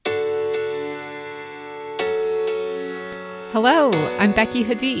Hello, I'm Becky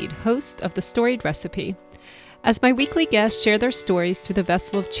Hadid, host of the Storied recipe. As my weekly guests share their stories through the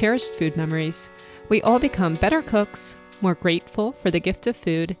vessel of cherished food memories, we all become better cooks, more grateful for the gift of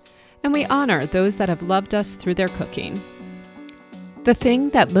food, and we honor those that have loved us through their cooking. The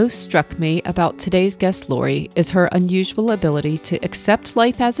thing that most struck me about today's guest, Lori, is her unusual ability to accept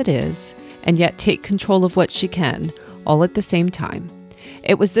life as it is and yet take control of what she can, all at the same time.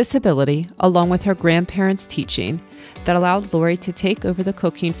 It was this ability, along with her grandparents' teaching, that allowed Lori to take over the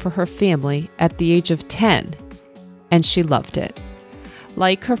cooking for her family at the age of 10, and she loved it.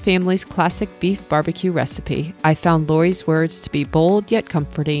 Like her family's classic beef barbecue recipe, I found Lori's words to be bold yet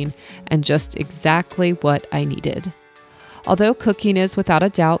comforting and just exactly what I needed. Although cooking is without a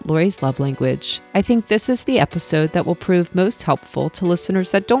doubt Lori's love language, I think this is the episode that will prove most helpful to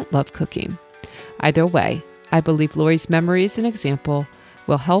listeners that don't love cooking. Either way, I believe Lori's memories and example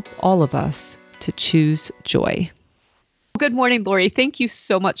will help all of us to choose joy. Good morning, Lori. Thank you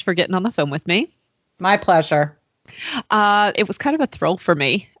so much for getting on the phone with me. My pleasure. It was kind of a thrill for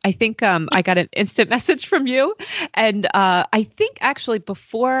me. I think I got an instant message from you. And I think actually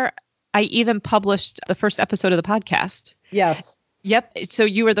before I even published the first episode of the podcast. Yes. Yep. So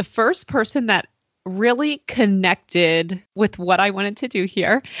you were the first person that really connected with what I wanted to do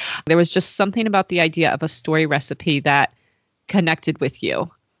here. There was just something about the idea of a story recipe that connected with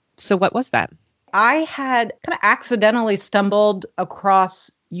you. So what was that? I had kind of accidentally stumbled across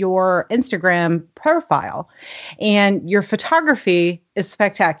your Instagram profile, and your photography is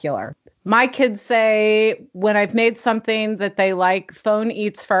spectacular. My kids say when I've made something that they like, phone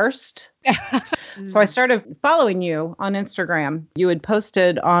eats first. So I started following you on Instagram. You had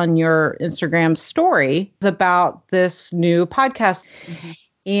posted on your Instagram story about this new podcast. Mm-hmm.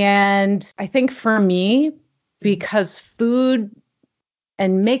 And I think for me, because food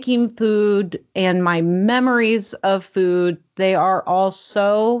and making food and my memories of food, they are all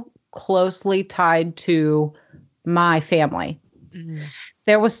so closely tied to my family. Mm-hmm.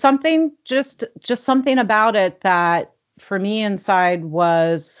 There was something, just something about it that for me inside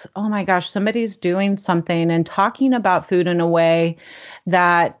was, oh my gosh, somebody's doing something and talking about food in a way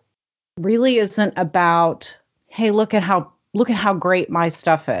that really isn't about, hey, look at how great my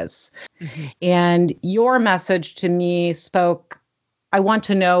stuff is. Mm-hmm. And your message to me spoke, I want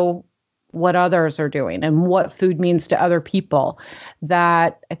to know what others are doing and what food means to other people.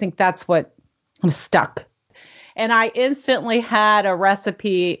 That I think that's what I'm stuck. And I instantly had a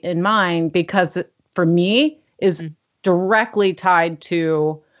recipe in mind because it, for me, is directly tied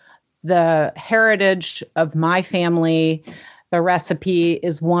to the heritage of my family. The recipe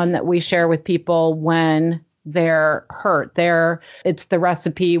is one that we share with people when they're hurt. It's the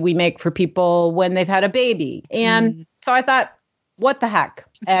recipe we make for people when they've had a baby. And so I thought, what the heck?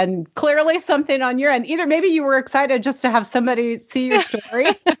 And clearly something on your end. Either maybe you were excited just to have somebody see your story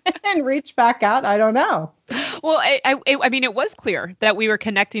and reach back out. I don't know. Well, I mean, it was clear that we were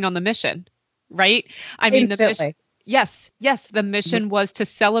connecting on the mission, right? I mean, instantly. The mission. Yes. The mission was to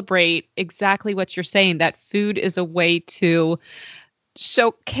celebrate exactly what you're saying, that food is a way to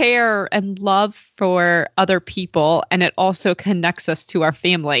show care and love for other people. And it also connects us to our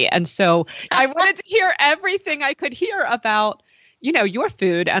family. And so I wanted to hear everything I could hear about, you know, your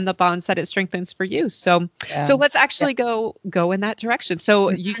food and the bonds that it strengthens for you. So let's actually go in that direction. So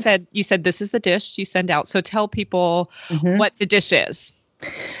you said this is the dish you send out. So tell people what the dish is.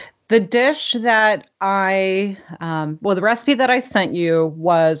 The dish that the recipe that I sent you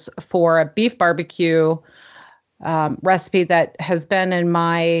was for a beef barbecue recipe that has been in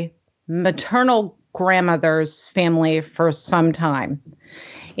my maternal grandmother's family for some time.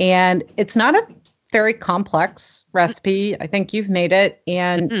 And it's not a very complex recipe. I think you've made it,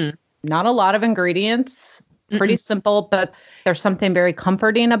 and not a lot of ingredients, pretty simple, but there's something very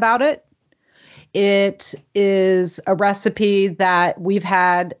comforting about it. It is a recipe that we've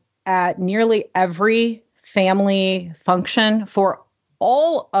had at nearly every family function for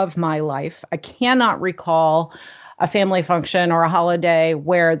all of my life. I cannot recall a family function or a holiday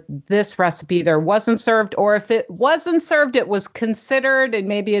where this recipe either wasn't served, or if it wasn't served, it was considered. And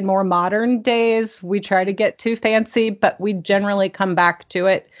maybe in more modern days, we try to get too fancy, but we generally come back to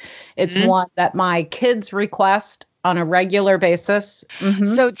it. It's one that my kids request on a regular basis.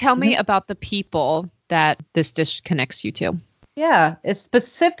 So tell me about the people that this dish connects you to. Yeah, it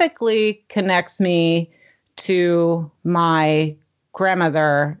specifically connects me to my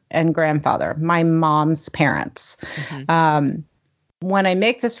grandmother and grandfather, my mom's parents. When I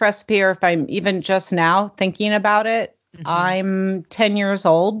make this recipe, or if I'm even just now thinking about it, I'm 10 years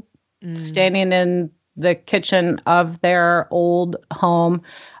old, standing in the kitchen of their old home,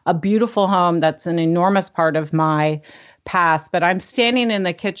 a beautiful home that's an enormous part of my passed, but I'm standing in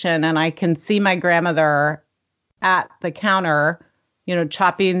the kitchen and I can see my grandmother at the counter,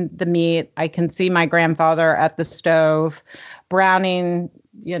 chopping the meat. I can see my grandfather at the stove, browning,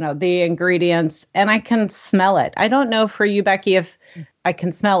 the ingredients, and I can smell it. I don't know for you, Becky, if I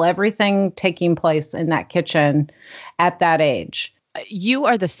can smell everything taking place in that kitchen at that age. You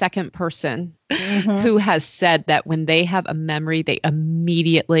are the second person who has said that when they have a memory, they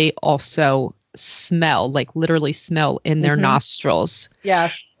immediately also smell, like literally smell in their nostrils.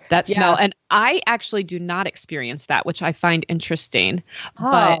 Yes. That smell. And I actually do not experience that, which I find interesting.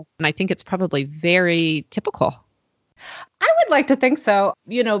 And I think it's probably very typical. I would like to think so,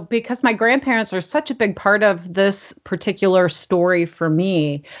 because my grandparents are such a big part of this particular story for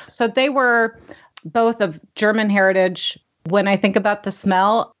me. So they were both of German heritage. When I think about the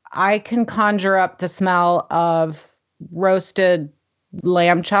smell, I can conjure up the smell of roasted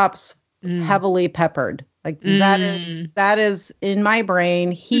lamb chops, heavily peppered. Like that is in my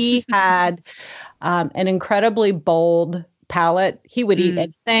brain. He had an incredibly bold palate. He would eat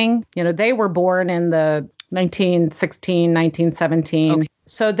anything. They were born in the 1916, 1917. Okay.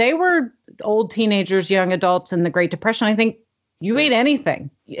 So they were old teenagers, young adults in the Great Depression. I think you ate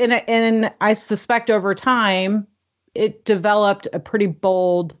anything. And I suspect over time, it developed a pretty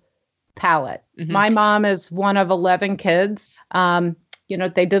bold palate. My mom is one of 11 kids.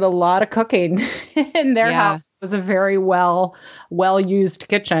 They did a lot of cooking in their house. It was a very well-used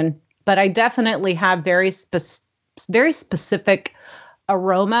kitchen. But I definitely have very specific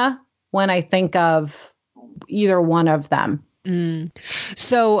aroma when I think of either one of them.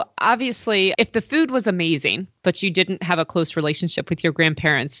 So obviously, if the food was amazing, but you didn't have a close relationship with your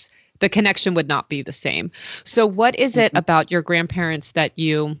grandparents, the connection would not be the same. So what is it about your grandparents that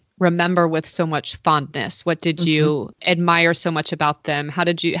you remember with so much fondness? What did you admire so much about them? How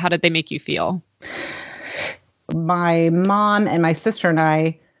did they make you feel? My mom and my sister and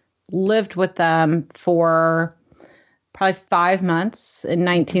I lived with them for probably 5 months in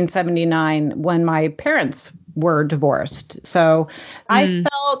 1979 when my parents were divorced. So I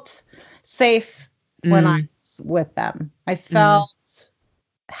felt safe when I was with them. I felt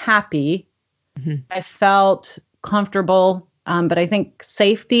happy. I felt comfortable. But I think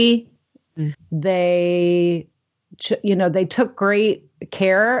safety, they took great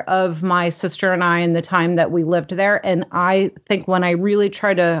care of my sister and I in the time that we lived there. And I think when I really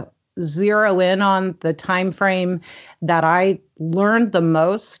try to zero in on the time frame that I learned the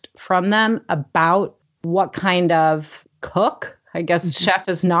most from them about what kind of cook, I guess chef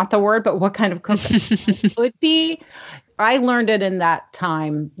is not the word, but what kind of cook would be, I learned it in that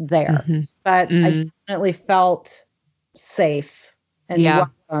time there. But I definitely felt safe and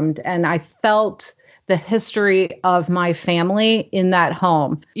welcomed. And I felt the history of my family in that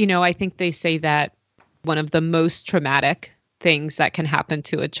home. I think they say that one of the most traumatic things that can happen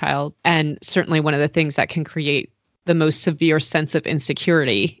to a child, and certainly one of the things that can create the most severe sense of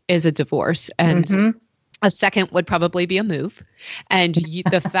insecurity, is a divorce. And a second would probably be a move. And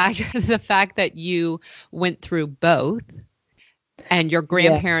the fact that you went through both, and your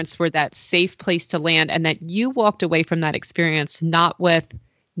grandparents were that safe place to land, and that you walked away from that experience not with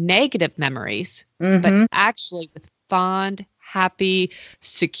negative memories, but actually with fond, happy,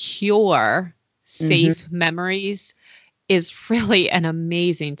 secure, safe memories, is really an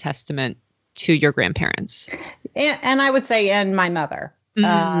amazing testament to your grandparents. And I would say, and my mother.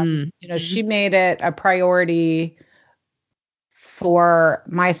 She made it a priority for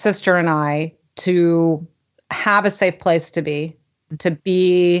my sister and I to have a safe place to be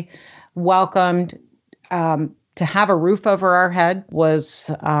welcomed, to have a roof over our head was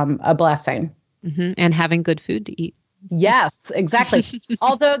a blessing. And having good food to eat. Yes, exactly.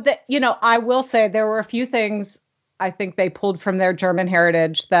 Although I will say there were a few things I think they pulled from their German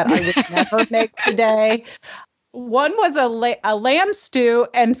heritage that I would never make today. One was a lamb stew.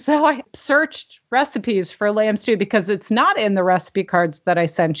 And so I searched recipes for lamb stew because it's not in the recipe cards that I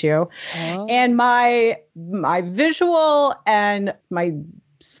sent you. Oh. And my visual and my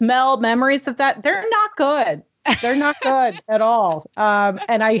smell memories of that, they're not good. They're not good at all.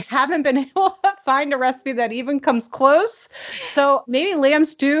 And I haven't been able to find a recipe that even comes close. So maybe lamb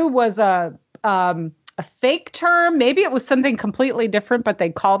stew was a fake term. Maybe it was something completely different, but they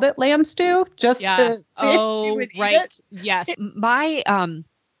called it lamb stew just to see if you would eat it. Yes. My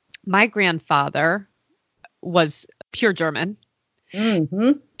grandfather was pure German.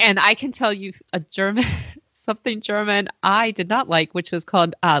 And I can tell you something German I did not like, which was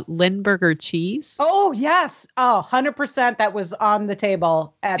called Limburger cheese. Oh, yes. Oh, 100%. That was on the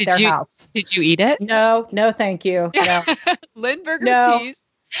table at their house. Did you eat it? No, thank you. No. Limburger cheese.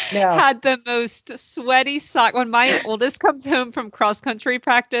 No. had the most sweaty sock. When my oldest comes home from cross country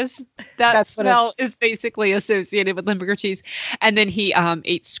practice, that That's what smell is basically associated with Limburger cheese. And then he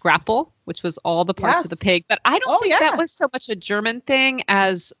ate scrapple, which was all the parts of the Yes. pig. But I don't Oh, think that yeah. was so much a German thing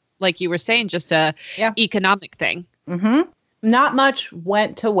as, like you were saying, just a Yeah. economic thing. Mm-hmm. Not much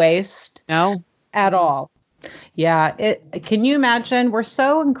went to waste No. at all. Yeah. Can you imagine? We're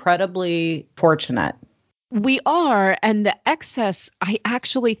so incredibly fortunate. We are. And the excess, I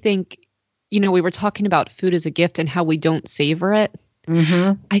actually think, we were talking about food as a gift and how we don't savor it.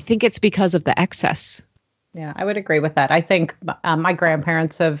 Mm-hmm. I think it's because of the excess. Yeah, I would agree with that. I think my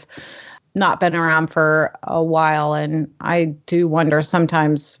grandparents have not been around for a while, and I do wonder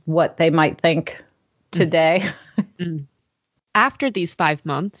sometimes what they might think today. Mm. After these 5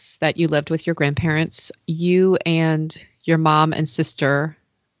 months that you lived with your grandparents, you and your mom and sister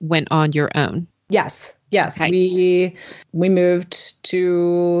went on your own. Yes. Okay. We moved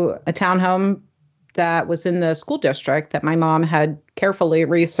to a townhome that was in the school district that my mom had carefully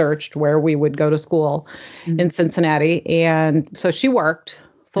researched where we would go to school in Cincinnati. And so she worked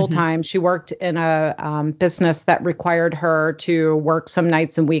full time. She worked in a business that required her to work some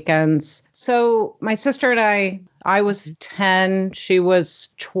nights and weekends. So my sister and I was 10, she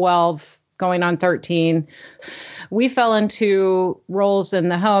was 12, going on 13. We fell into roles in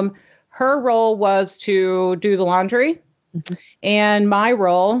the home. Her role was to do the laundry, and my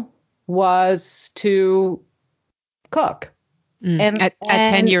role was to cook. At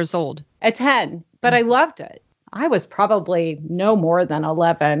 10 years old. At 10, but I loved it. I was probably no more than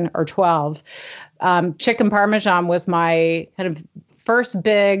 11 or 12. Chicken Parmesan was my kind of first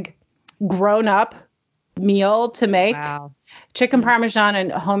big grown-up meal to make. Wow. Chicken Parmesan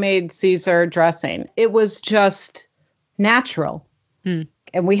and homemade Caesar dressing. It was just natural.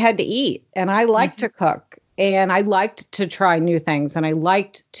 And we had to eat. And I liked to cook. And I liked to try new things. And I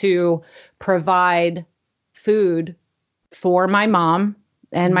liked to provide food for my mom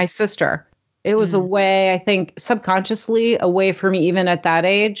and my sister. It was a way, I think, subconsciously, a way for me, even at that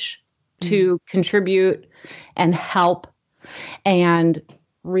age, to contribute and help and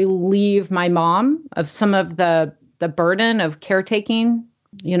relieve my mom of some of the burden of caretaking,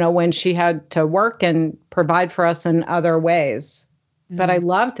 when she had to work and provide for us in other ways. But I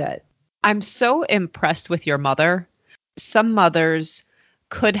loved it. I'm so impressed with your mother. Some mothers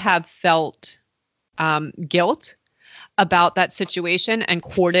could have felt guilt about that situation and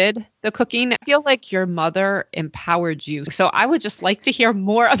courted the cooking. I feel like your mother empowered you. So I would just like to hear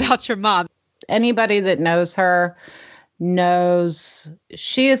more about your mom. Anybody that knows her knows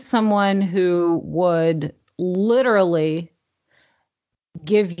she is someone who would literally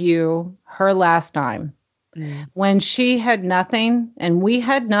give you her last dime. When she had nothing and we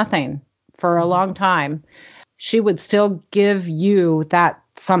had nothing for a long time, she would still give you that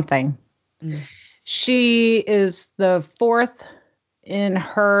something. She is the fourth in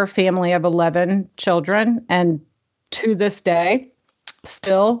her family of 11 children, and to this day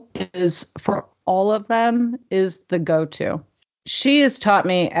still is, for all of them, is the go-to. She has taught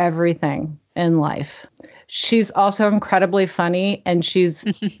me everything in life. She's also incredibly funny, and she's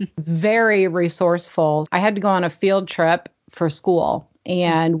very resourceful. I had to go on a field trip for school,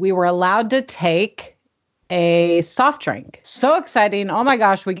 and we were allowed to take a soft drink. So exciting. Oh my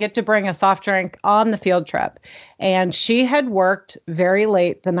gosh, we get to bring a soft drink on the field trip. And she had worked very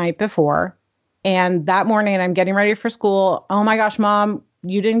late the night before. And that morning I'm getting ready for school. Oh my gosh, Mom,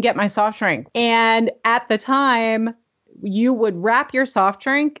 you didn't get my soft drink. And at the time, you would wrap your soft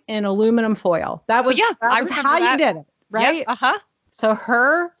drink in aluminum foil. That was, that was how you did it, right? Yep, So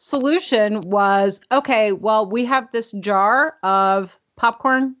her solution was, okay, well, we have this jar of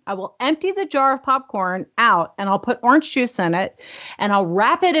popcorn. I will empty the jar of popcorn out and I'll put orange juice in it and I'll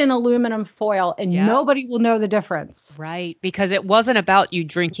wrap it in aluminum foil and nobody will know the difference. Right. Because it wasn't about you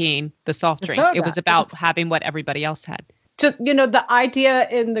drinking the soft drink. It was about having what everybody else had. Just, the idea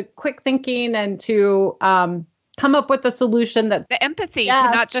in the quick thinking and to come up with a solution that the empathy to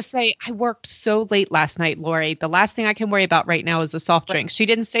not just say, I worked so late last night, Lori. The last thing I can worry about right now is the soft drink. She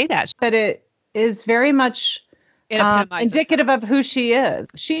didn't say that. But it is very much indicative of who she is.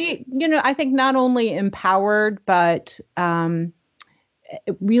 She, I think not only empowered, but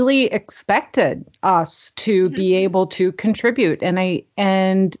really expected us to be able to contribute.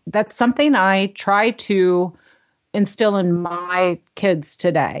 And that's something I try to instill in my kids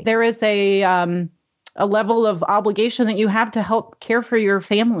today. There is a level of obligation that you have to help care for your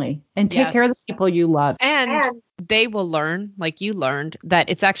family and take care of the people you love. And they will learn, like you learned, that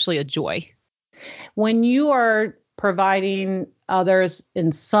it's actually a joy. When you are providing others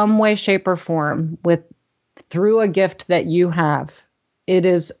in some way, shape, or form through a gift that you have, It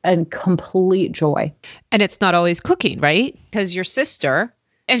is a complete joy. And it's not always cooking, right? Because your sister,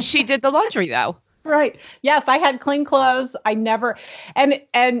 and she did the laundry though. Right. Yes, I had clean clothes. I never,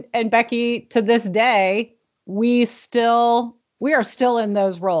 and Becky, to this day, we are still in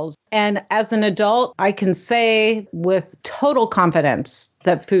those roles. And as an adult, I can say with total confidence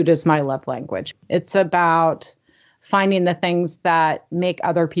that food is my love language. It's about finding the things that make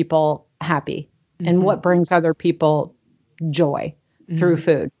other people happy and what brings other people joy through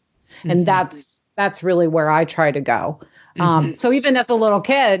food. And that's really where I try to go. So even as a little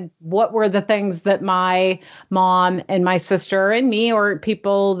kid, what were the things that my mom and my sister and me or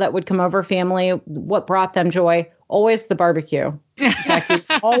people that would come over, family, what brought them joy? Always the barbecue. Becky,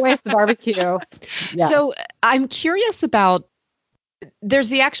 always the barbecue. Yes. So I'm curious about, there's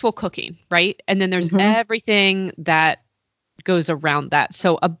the actual cooking, right? And then there's everything that goes around that.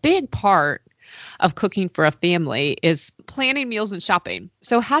 So a big part of cooking for a family is planning meals and shopping.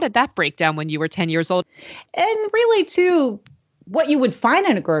 So how did that break down when you were 10 years old? And really, too, what you would find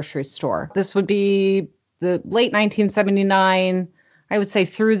in a grocery store. This would be the late 1979, I would say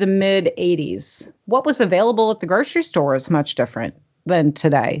through the mid 80s. What was available at the grocery store is much different than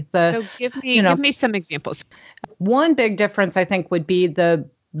today. So give me some examples. One big difference, I think, would be the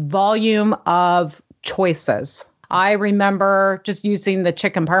volume of choices. I remember, just using the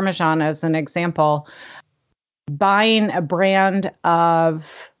chicken Parmesan as an example, buying a brand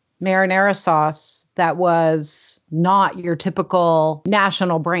of marinara sauce that was not your typical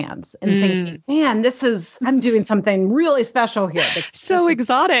national brands and thinking, man, I'm doing something really special here. So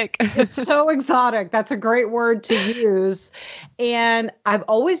exotic. It's so exotic. That's a great word to use. And I've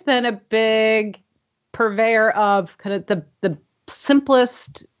always been a big purveyor of kind of the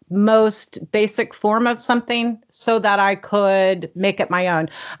simplest, most basic form of something so that I could make it my own.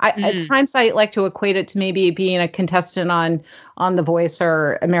 At times I like to equate it to maybe being a contestant on The Voice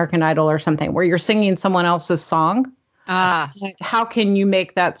or American Idol or something, where you're singing someone else's song. Like, how can you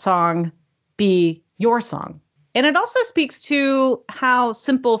make that song be your song? And it also speaks to how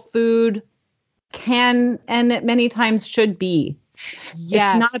simple food can and it many times should be.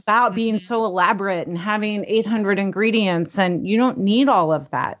 Yes. It's not about being so elaborate and having 800 ingredients, and you don't need all of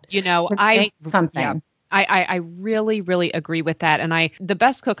that. I really, really agree with that. And the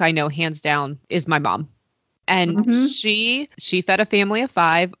best cook I know, hands down, is my mom. And she fed a family of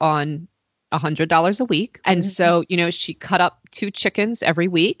 5 on $100 a week. And so, she cut up 2 chickens every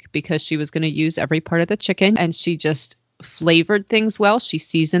week because she was going to use every part of the chicken. And she just flavored things well. She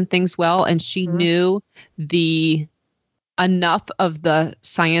seasoned things well. And she knew enough of the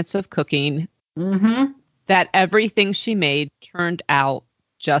science of cooking that everything she made turned out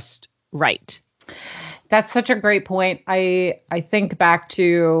just right. That's such a great point. I think back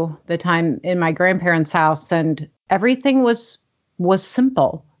to the time in my grandparents' house, and everything was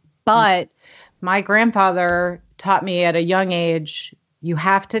simple. But my grandfather taught me at a young age, you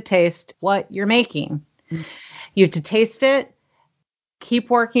have to taste what you're making. You have to taste it,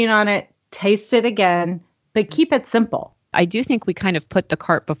 keep working on it, taste it again, but keep it simple. I do think we kind of put the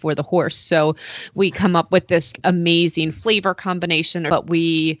cart before the horse. So we come up with this amazing flavor combination, but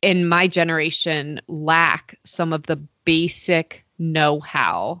we, in my generation, lack some of the basic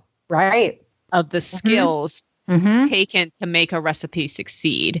know-how, right, of the skills taken to make a recipe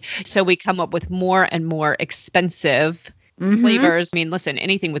succeed. So we come up with more and more expensive flavors. I mean, listen,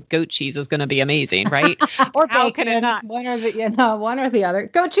 anything with goat cheese is going to be amazing, right? Or bacon, one or the other.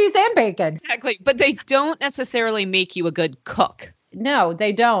 Goat cheese and bacon. Exactly. But they don't necessarily make you a good cook. No,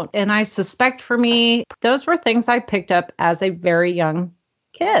 they don't. And I suspect for me, those were things I picked up as a very young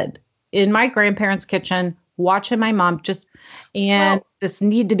kid in my grandparents' kitchen, watching my mom this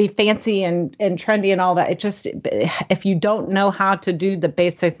need to be fancy and trendy and all that. It just, if you don't know how to do the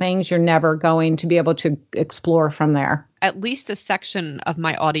basic things, you're never going to be able to explore from there. At least a section of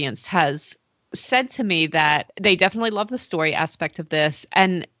my audience has said to me that they definitely love the story aspect of this,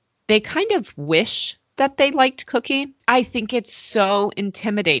 and they kind of wish that they liked cooking. I think it's so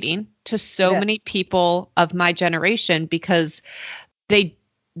intimidating to so many people of my generation because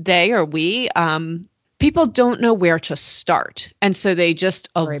people don't know where to start. And so they just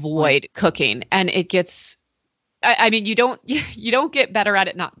avoid cooking, and it gets, you don't get better at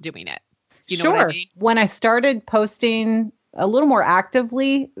it not doing it. You know what I mean? When I started posting a little more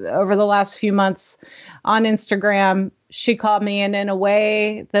actively over the last few months on Instagram, she called me, and in a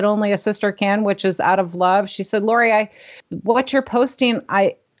way that only a sister can, which is out of love, she said, Lori, what you're posting,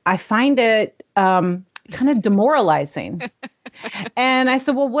 I find it kind of demoralizing. And I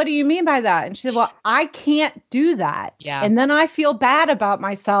said, well, what do you mean by that? And she said, well, I can't do that. Yeah. And then I feel bad about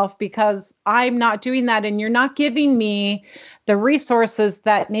myself because I'm not doing that. And you're not giving me the resources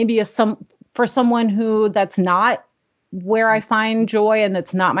that maybe is for someone who that's not where I find joy and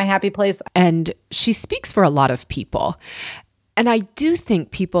it's not my happy place. And she speaks for a lot of people. And I do think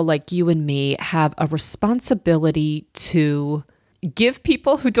people like you and me have a responsibility to give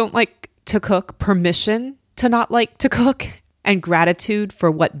people who don't like to cook permission to not like to cook, and gratitude for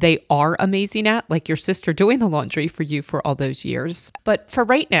what they are amazing at, like your sister doing the laundry for you for all those years. But for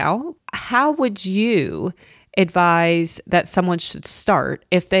right now, how would you advise that someone should start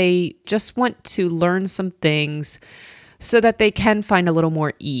if they just want to learn some things so that they can find a little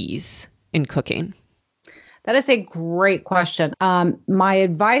more ease in cooking? That is a great question. My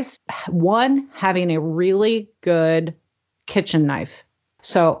advice, one, having a really good kitchen knife.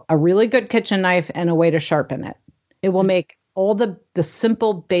 So a really good kitchen knife and a way to sharpen it. It will make all the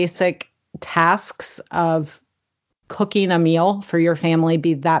simple, basic tasks of cooking a meal for your family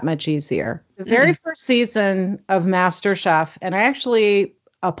be that much easier. The very first season of MasterChef, and I actually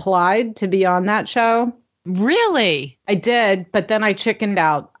applied to be on that show. Really? I did, but then I chickened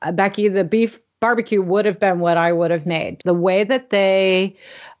out. Becky, the beef barbecue would have been what I would have made. The way that they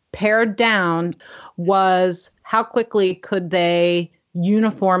pared down was how quickly could they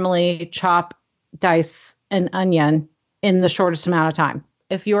uniformly chop, dice an onion in the shortest amount of time.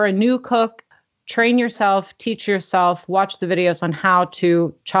 If you're a new cook, train yourself, teach yourself, watch the videos on how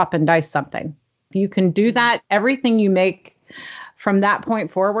to chop and dice something. If you can do that, everything you make from that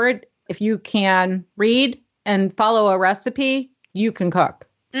point forward, if you can read and follow a recipe, you can cook.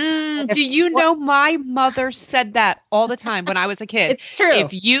 Do you know my mother said that all the time when I was a kid? It's true.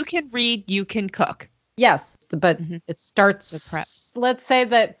 If you can read, you can cook. Yes, but it starts, let's say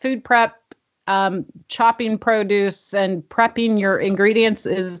that food prep, chopping produce and prepping your ingredients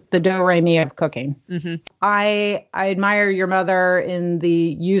is the do-re-mi of cooking. I admire your mother in the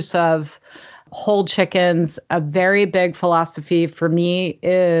use of whole chickens. A very big philosophy for me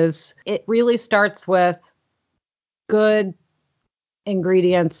is it really starts with good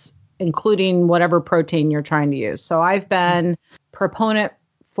ingredients, including whatever protein you're trying to use. So I've been proponent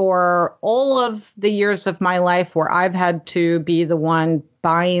for all of the years of my life where I've had to be the one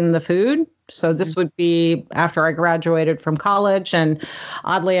buying the food. So this would be after I graduated from college. And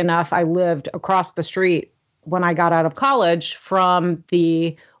oddly enough, I lived across the street when I got out of college from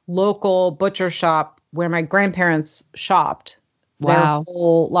the local butcher shop where my grandparents shopped their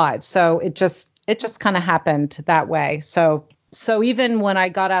whole lives. So it just kind of happened that way. So even when I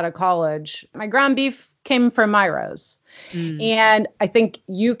got out of college, my ground beef came from Myro's. And I think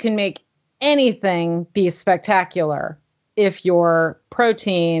you can make anything be spectacular if your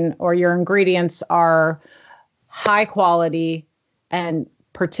protein or your ingredients are high quality and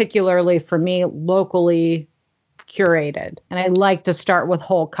particularly for me, locally curated. And I like to start with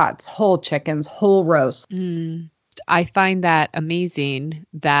whole cuts, whole chickens, whole roasts. I find that amazing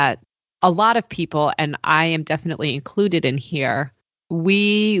that a lot of people, and I am definitely included in here,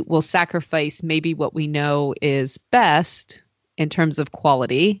 we will sacrifice maybe what we know is best in terms of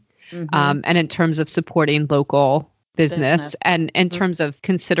quality and in terms of supporting local business and in terms of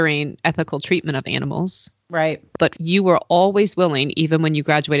considering ethical treatment of animals. Right. But you were always willing, even when you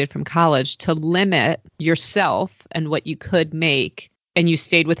graduated from college, to limit yourself and what you could make. And you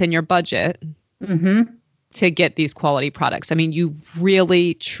stayed within your budget to get these quality products. I mean, you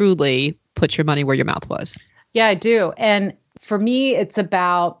really, truly put your money where your mouth was. Yeah, I do. And for me, it's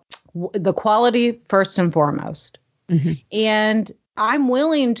about the quality first and foremost. And I'm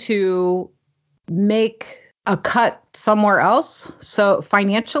willing to make a cut somewhere else. So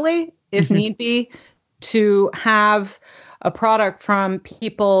financially, if need be, to have a product from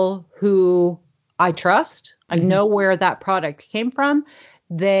people who I trust. I know where that product came from.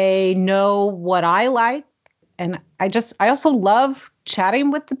 They know what I like. And I also love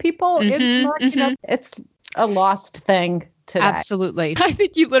chatting with the people. It's a lost thing today. Absolutely. I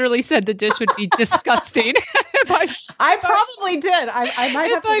think you literally said the dish would be disgusting. I probably did. I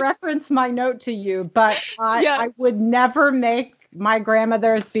might have to reference my note to you, but I would never make my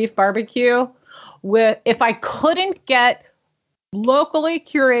grandmother's beef barbecue if I couldn't get locally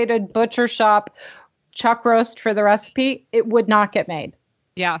curated butcher shop chuck roast for the recipe, it would not get made.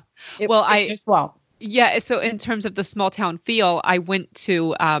 Yeah. It just won't. Yeah. So in terms of the small town feel, I went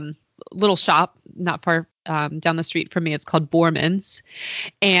to little shop not far down the street from me. It's called Borman's.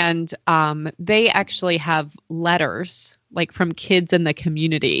 And they actually have letters like from kids in the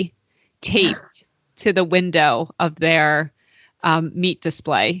community taped to the window of their meat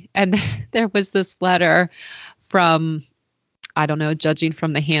display. And there was this letter from I don't know, judging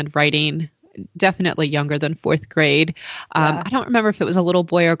from the handwriting, definitely younger than fourth grade. I don't remember if it was a little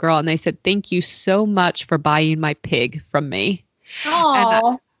boy or girl. And they said, "Thank you so much for buying my pig from me."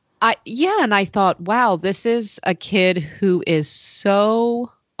 Oh, And I thought, wow, this is a kid who is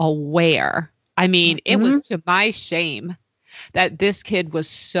so aware. I mean, it was to my shame that this kid was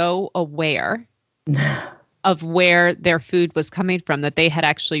so aware of where their food was coming from, that they had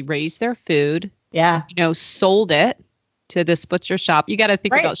actually raised their food, sold it to this butcher shop. You got to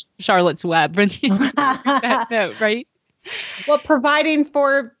think about Charlotte's Web when you read that note, right? Well, providing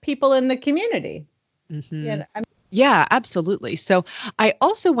for people in the community. Yeah, absolutely. So I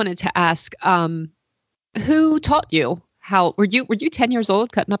also wanted to ask, who taught you how? Were you 10 years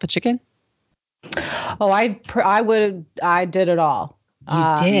old cutting up a chicken? Oh, I did it all.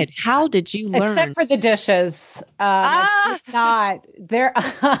 You did. How did you learn? Except for the dishes. Not there.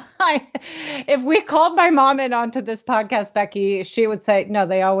 If we called my mom in onto this podcast, Becky, she would say, no,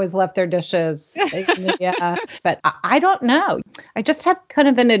 they always left their dishes. But I don't know. I just have kind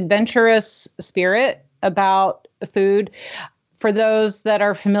of an adventurous spirit about food. For those that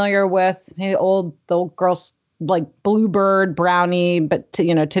are familiar with the old girls, like Bluebird, Brownie, but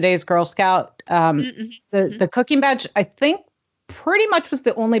today's Girl Scout, the cooking badge, I think pretty much was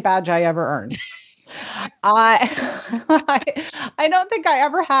the only badge I ever earned. I don't think I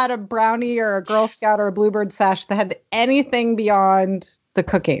ever had a Brownie or a Girl Scout or a Bluebird sash that had anything beyond the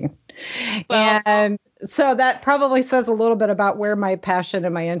cooking. Well, and so that probably says a little bit about where my passion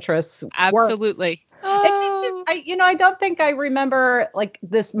and my interests absolutely were. I don't think I remember like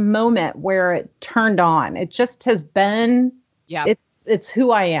this moment where it turned on. It just has been, it's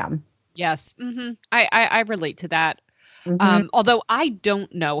who I am. Yes. I relate to that. Although I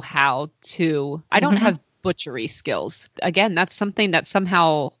don't know how to, I don't have butchery skills. Again, that's something that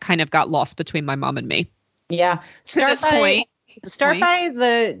somehow kind of got lost between my mom and me. Yeah. Start by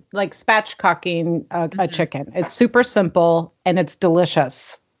the spatchcocking a chicken. It's super simple and it's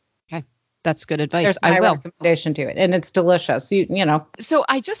delicious. Okay. That's good advice. There's my recommendation to it. And it's delicious. You know. So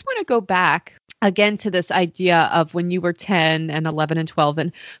I just want to go back again to this idea of when you were 10 and 11 and 12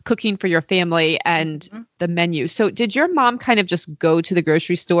 and cooking for your family and the menu. So did your mom kind of just go to the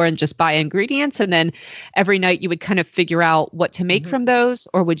grocery store and just buy ingredients, and then every night you would kind of figure out what to make from those?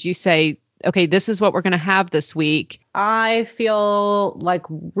 Or would you say, okay, this is what we're going to have this week? I feel like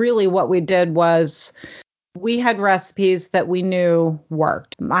really what we did was we had recipes that we knew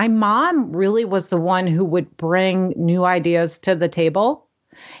worked. My mom really was the one who would bring new ideas to the table,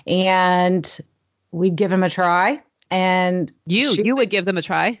 and we'd give them a try. And you would give them a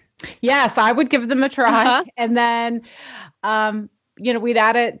try? Yes, I would give them a try. And then, we'd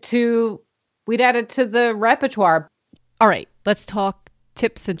add it to the repertoire. All right, let's talk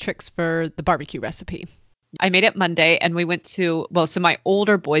tips and tricks for the barbecue recipe. I made it Monday, and we went to, so my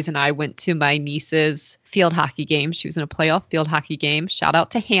older boys and I went to my niece's field hockey game. She was in a playoff field hockey game. Shout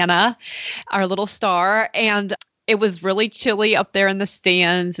out to Hannah, our little star. And it was really chilly up there in the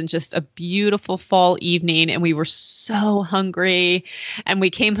stands and just a beautiful fall evening. And we were so hungry. And we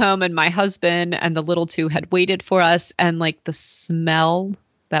came home, and my husband and the little two had waited for us. And like the smell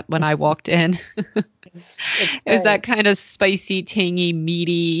that when I walked in, it was that kind of spicy, tangy,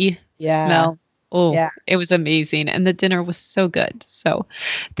 meaty smell. Oh, yeah. It was amazing. And the dinner was so good. So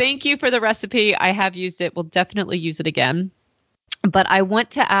thank you for the recipe. I have used it. We'll definitely use it again. But I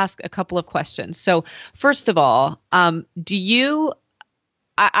want to ask a couple of questions. So first of all, I've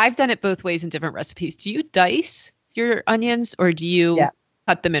done it both ways in different recipes. Do you dice your onions, or do you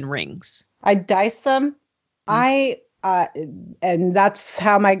cut them in rings? I dice them. And that's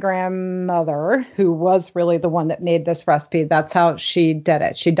how my grandmother, who was really the one that made this recipe, that's how she did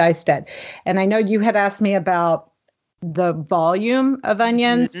it. She diced it. And I know you had asked me about the volume of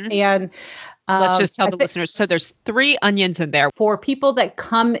onions, and let's just tell the listeners. So there's 3 onions in there. For people that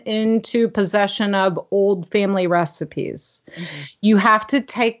come into possession of old family recipes, you have to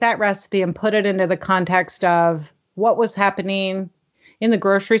take that recipe and put it into the context of what was happening in the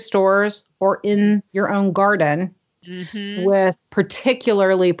grocery stores or in your own garden. With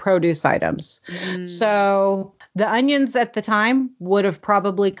particularly produce items. So the onions at the time would have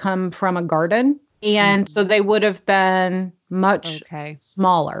probably come from a garden. And so they would have been much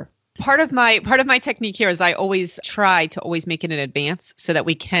smaller. Part of my technique here is I always try to always make it in advance so that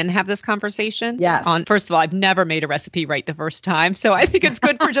we can have this conversation. Yes. First of all, I've never made a recipe right the first time. So I think it's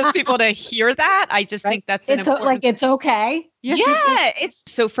good for just people to hear that. I just think that's important. It's okay. Yeah.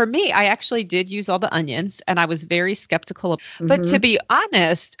 So for me, I actually did use all the onions, and I was very skeptical. But to be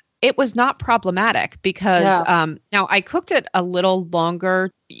honest, it was not problematic because now I cooked it a little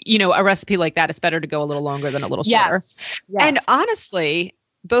longer. A recipe like that, it's better to go a little longer than a little shorter. Yes. And honestly,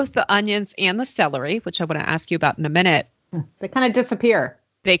 both the onions and the celery, which I want to ask you about in a minute, they kind of disappear.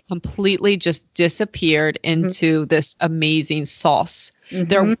 They completely just disappeared into this amazing sauce.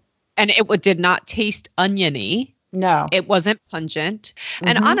 And it did not taste oniony. No. It wasn't pungent.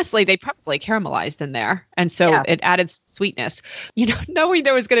 And honestly, they probably caramelized in there. And so it added sweetness. Knowing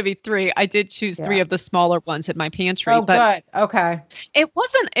there was going to be 3, I did choose 3 of the smaller ones in my pantry. Oh, but good. Okay. It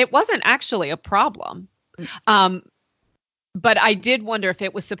wasn't actually a problem. But I did wonder if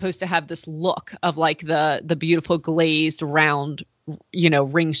it was supposed to have this look of like the beautiful glazed round,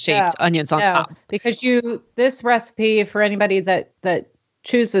 ring-shaped onions on top. Because this recipe, for anybody that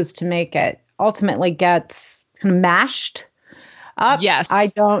chooses to make it, ultimately gets kind of mashed up. Yes.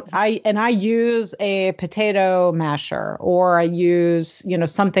 I use a potato masher, or I use,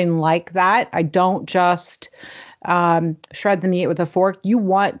 something like that. I don't just shred the meat with a fork. You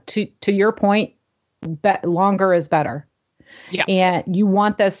want to your point, longer is better. Yeah. And you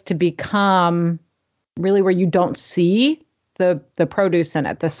want this to become really where you don't see the produce in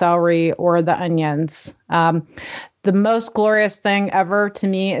it, the celery or the onions. The most glorious thing ever to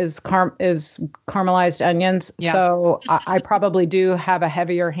me is caramelized onions. Yeah. So I probably do have a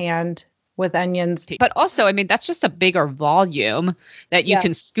heavier hand with onions. But also, that's just a bigger volume that you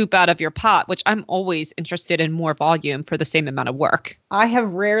can scoop out of your pot, which I'm always interested in more volume for the same amount of work. I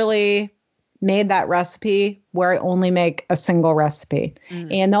have rarely made that recipe where I only make a single recipe.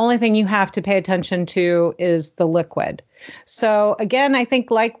 And the only thing you have to pay attention to is the liquid. So again, I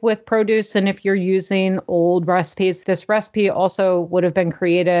think like with produce, and if you're using old recipes, this recipe also would have been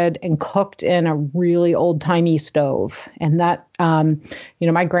created and cooked in a really old timey stove. And that,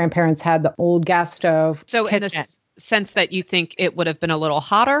 my grandparents had the old gas stove. So in the sense that you think it would have been a little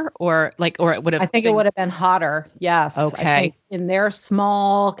hotter or it would have I think it would have been hotter. Yes. Okay. I think in their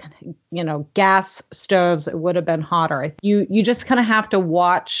small, gas stoves, it would have been hotter. You just kind of have to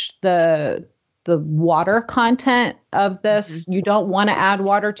watch the water content of this. You don't want to add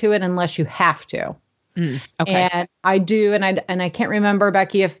water to it unless you have to. Okay. And I do, and I can't remember,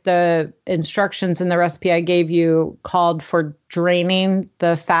 Becky, if the instructions in the recipe I gave you called for draining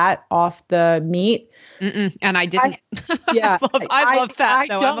the fat off the meat. And I didn't. I love fat,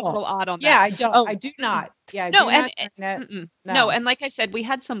 so I'm a little odd on that. Yeah, I don't. I do not. Yeah. No, and like I said, we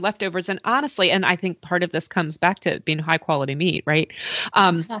had some leftovers, and honestly, and I think part of this comes back to it being high quality meat, right?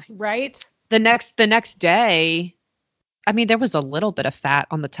 Right. The next day, there was a little bit of fat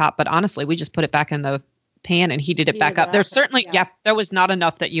on the top, but honestly, we just put it back in the pan and heated it back up. There's certainly, there was not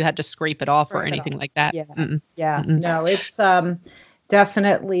enough that you had to scrape it off or anything like that. Yeah. No, it's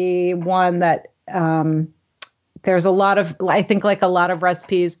definitely one that there's a lot of, I think like a lot of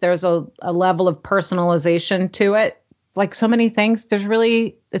recipes, there's a level of personalization to it. Like so many things,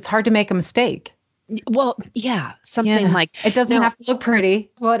 it's hard to make a mistake. Well, something like it doesn't have to look pretty.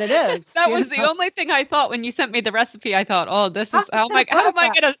 It's what it is. That was the only thing I thought when you sent me the recipe. I thought, oh, this is how am I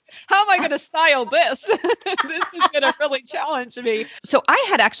gonna style this? This is gonna really challenge me. So I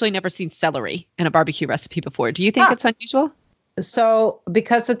had actually never seen celery in a barbecue recipe before. Do you think it's unusual? So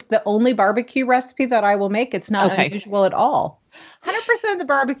because it's the only barbecue recipe that I will make, it's not unusual at all. 100% of the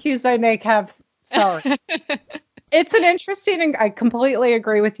barbecues I make have celery. It's an interesting, I completely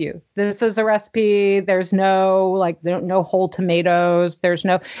agree with you. This is a recipe. There's no whole tomatoes.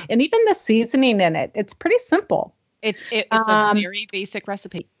 And even the seasoning in it, it's pretty simple. It's a very basic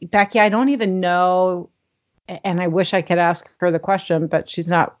recipe. Becky, I don't even know, and I wish I could ask her the question, but she's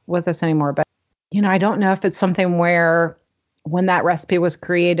not with us anymore. But, I don't know if it's something where when that recipe was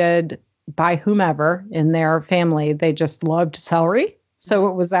created by whomever in their family, they just loved celery. So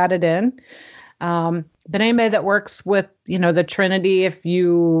it was added in. But anybody that works with, the Trinity,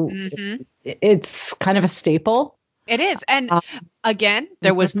 it's kind of a staple. It is. And again,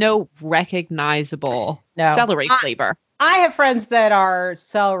 there was no recognizable celery flavor. I have friends that are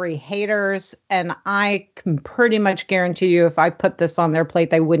celery haters, and I can pretty much guarantee you if I put this on their plate,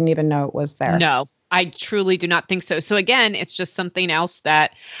 they wouldn't even know it was there. No, I truly do not think so. So again, it's just something else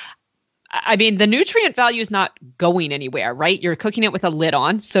that the nutrient value is not going anywhere, right? You're cooking it with a lid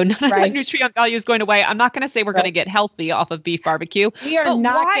on. So none of the nutrient value is going away. I'm not going to say we're going to get healthy off of beef barbecue. We are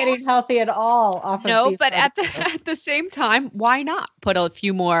not getting healthy at all off of beef barbecue. No, but at the same time, why not put a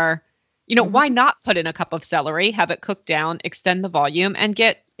few more, why not put in a cup of celery, have it cooked down, extend the volume, and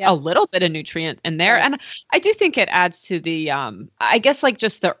get a little bit of nutrient in there. Right. And I do think it adds to the, I guess like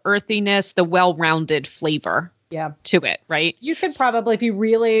just the earthiness, the well-rounded flavor. To it, right? You could probably,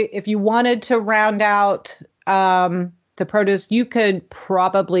 if you wanted to round out the produce, you could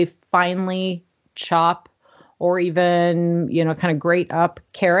probably finely chop or even, kind of grate up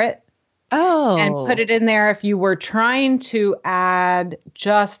carrot and put it in there if you were trying to add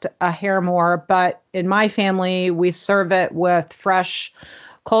just a hair more. But in my family, we serve it with fresh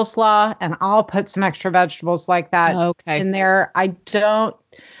coleslaw, and I'll put some extra vegetables like that in there. I don't,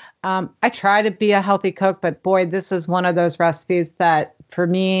 I try to be a healthy cook, but boy, this is one of those recipes that for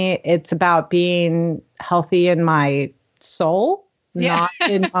me, it's about being healthy in my soul, not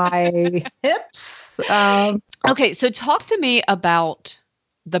in my hips. Okay, so talk to me about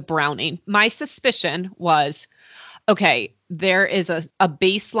the browning. My suspicion was, okay, there is a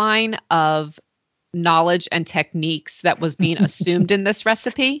baseline of knowledge and techniques that was being assumed in this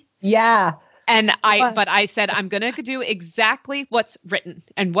recipe. Yeah. And but I said, I'm going to do exactly what's written.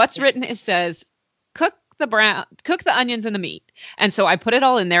 And what's written, it says, cook the onions and the meat. And so I put it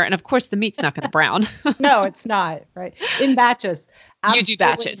all in there. And of course, the meat's not going to brown. No, it's not. Right. In batches. Absolutely, you do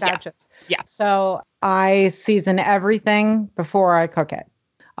batches. Yeah. So I season everything before I cook it.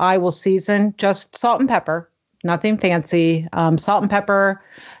 I will season just salt and pepper, nothing fancy. Salt and pepper,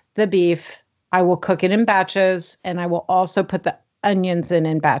 the beef. I will cook it in batches, and I will also put the onions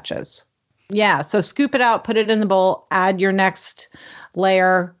in batches. Yeah. So scoop it out, put it in the bowl, add your next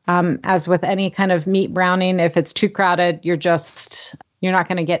layer. As with any kind of meat browning, if it's too crowded, you're not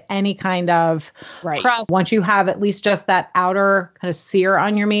going to get any kind of crust. Once you have at least just that outer kind of sear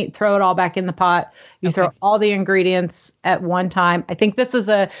on your meat, throw it all back in the pot. You throw all the ingredients at one time. I think this is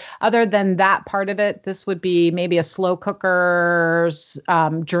other than that part of it, this would be maybe a slow cooker's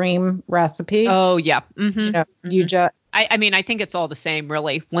dream recipe. Oh, yeah. Mm-hmm. You just... I mean, I think it's all the same,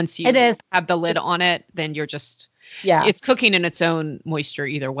 really. Once you have the lid on it, then you're just... Yeah. It's cooking in its own moisture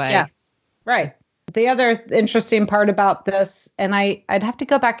either way. Yes. Right. The other interesting part about this, and I'd have to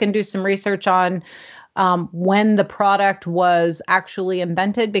go back and do some research on when the product was actually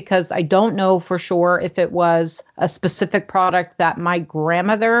invented, because I don't know for sure if it was a specific product that my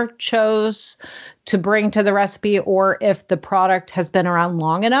grandmother chose to bring to the recipe, or if the product has been around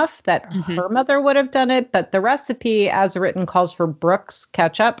long enough that her mother would have done it. But the recipe as written calls for Brooks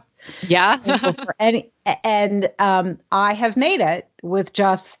ketchup. Yeah. and I have made it with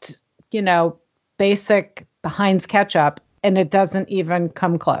just, basic Heinz ketchup, and it doesn't even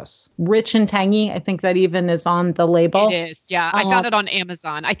come close. Rich and tangy. I think that even is on the label. It is. Yeah. I got it on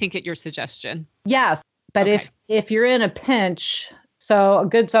Amazon. I think at your suggestion. Yes. But if you're in a pinch, so a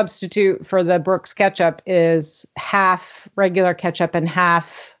good substitute for the Brooks ketchup is half regular ketchup and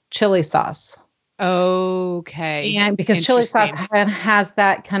half chili sauce. Okay. And because chili sauce has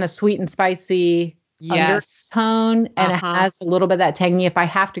that kind of sweet and spicy undertone, and it has a little bit of that tangy. If I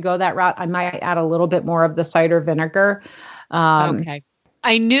have to go that route, I might add a little bit more of the cider vinegar. Okay.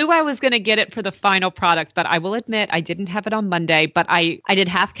 I knew I was going to get it for the final product, but I will admit I didn't have it on Monday, but I did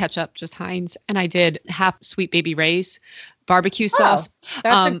half ketchup, just Heinz, and I did half Sweet Baby Ray's barbecue sauce.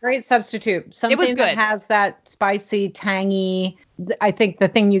 That's a great substitute. Something that has that spicy, tangy. I think the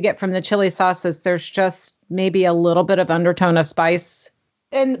thing you get from the chili sauce is there's just maybe a little bit of undertone of spice.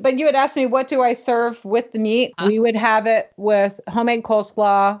 But you had asked me, what do I serve with the meat? We would have it with homemade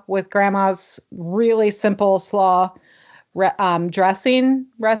coleslaw, with grandma's really simple slaw dressing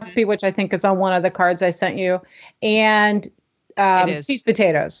recipe, which I think is on one of the cards I sent you, and cheese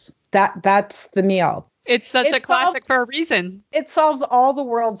potatoes. That's the meal. It's such a classic for a reason. It solves all the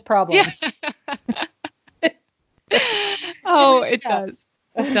world's problems. Oh, it does.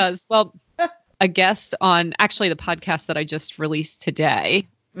 It does. Well, a guest on actually the podcast that I just released today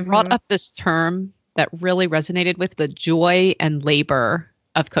brought up this term that really resonated with the joy and labor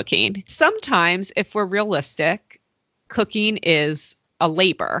of cooking. Sometimes, if we're realistic, cooking is a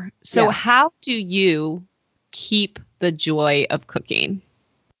labor. So how do you keep the joy of cooking?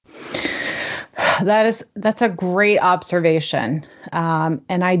 That's a great observation.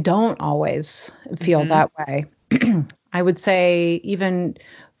 And I don't always feel that way. I would say even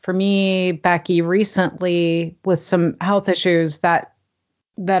for me, Becky, recently with some health issues that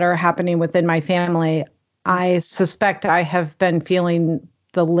are happening within my family, I suspect I have been feeling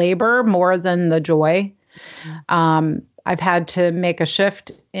the labor more than the joy. I've had to make a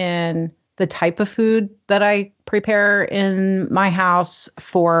shift in the type of food that I prepare in my house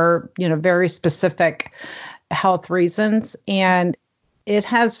for, very specific health reasons. And it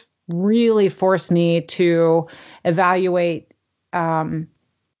has really forced me to evaluate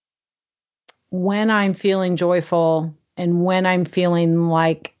when I'm feeling joyful and when I'm feeling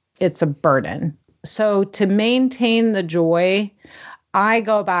like it's a burden. So to maintain the joy, I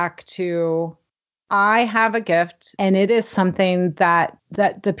go back to, I have a gift, and it is something that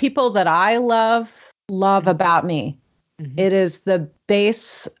the people that I love about me. Mm-hmm. It is the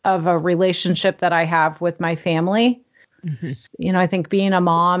base of a relationship that I have with my family. Mm-hmm. You know, I think being a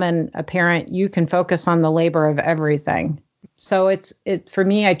mom and a parent, you can focus on the labor of everything. So for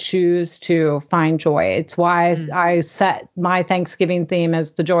me, I choose to find joy. It's why I set my Thanksgiving theme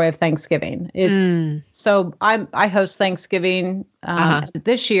as the joy of Thanksgiving. So I host Thanksgiving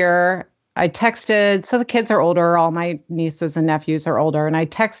this year. I texted, so the kids are older, all my nieces and nephews are older, and I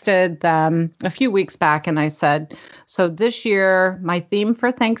texted them a few weeks back and I said, so this year, my theme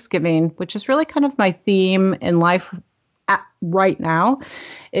for Thanksgiving, which is really kind of my theme in life right now,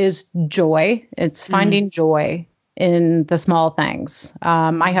 is joy. It's finding joy in the small things.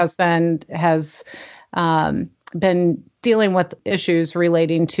 My husband has been dealing with issues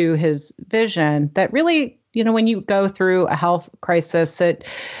relating to his vision that really, you know, when you go through a health crisis, it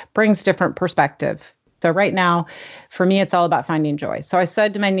brings different perspective. So right now, for me, it's all about finding joy. So I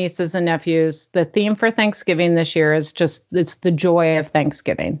said to my nieces and nephews, the theme for Thanksgiving this year is it's the joy of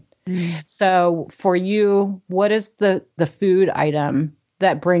Thanksgiving. So for you, what is the food item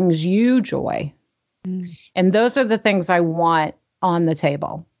that brings you joy? And those are the things I want on the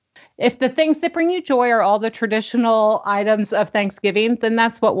table. If the things that bring you joy are all the traditional items of Thanksgiving, then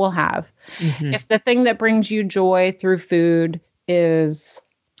that's what we'll have. Mm-hmm. If the thing that brings you joy through food is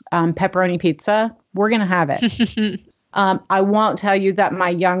pepperoni pizza, we're going to have it. I won't tell you that my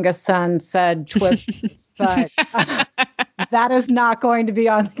youngest son said Twizzlers, but that is not going to be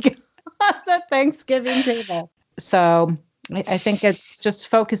on the Thanksgiving table. So I think it's just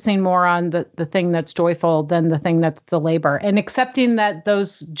focusing more on the thing that's joyful than the thing that's the labor, and accepting that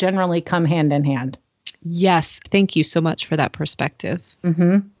those generally come hand in hand. Yes. Thank you so much for that perspective.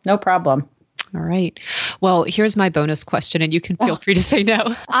 Mm-hmm. No problem. All right. Well, here's my bonus question, and you can feel free to say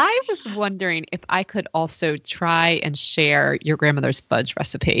no. I was wondering if I could also try and share your grandmother's fudge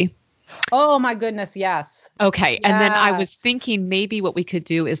recipe. Oh my goodness, yes. Okay. Yes. And then I was thinking maybe what we could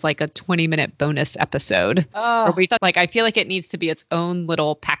do is like a 20-minute bonus episode. Oh. Where I feel like it needs to be its own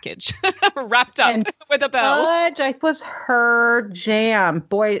little package wrapped up with a bow. Fudge was her jam.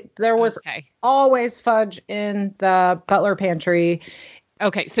 Boy, there was always fudge in the Butler pantry.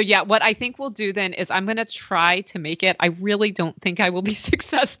 Okay. So yeah, what I think we'll do then is I'm going to try to make it. I really don't think I will be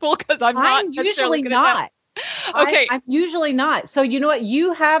successful because I'm usually not. Okay. I'm usually not. So you know what?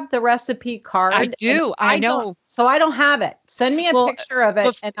 You have the recipe card. I do. I know. So I don't have it. Send me a picture of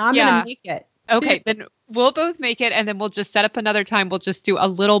it and I'm going to make it. Okay. Then we'll both make it and then we'll just set up another time. We'll just do a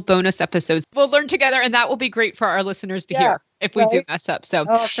little bonus episode. We'll learn together and that will be great for our listeners to hear if we do mess up. So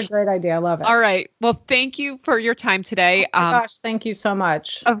it's a great idea. I love it. All right. Well, thank you for your time today. Oh my gosh. Thank you so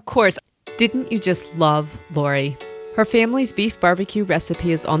much. Of course. Didn't you just love Lori? Her family's beef barbecue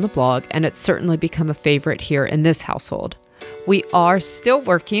recipe is on the blog, and it's certainly become a favorite here in this household. We are still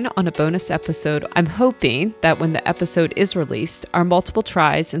working on a bonus episode. I'm hoping that when the episode is released, our multiple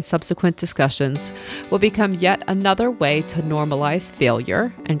tries and subsequent discussions will become yet another way to normalize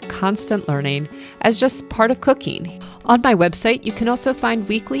failure and constant learning as just part of cooking. On my website, you can also find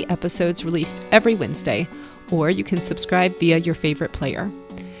weekly episodes released every Wednesday, or you can subscribe via your favorite player.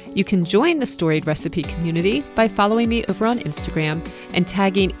 You can join the Storied recipe community by following me over on Instagram and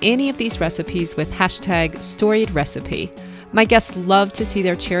tagging any of these recipes with hashtag Storied recipe. My guests love to see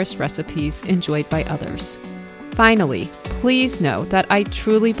their cherished recipes enjoyed by others. Finally, please know that I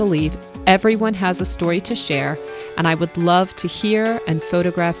truly believe everyone has a story to share, and I would love to hear and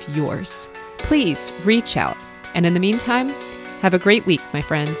photograph yours. Please reach out. And in the meantime, have a great week, my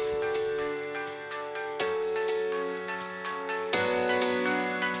friends.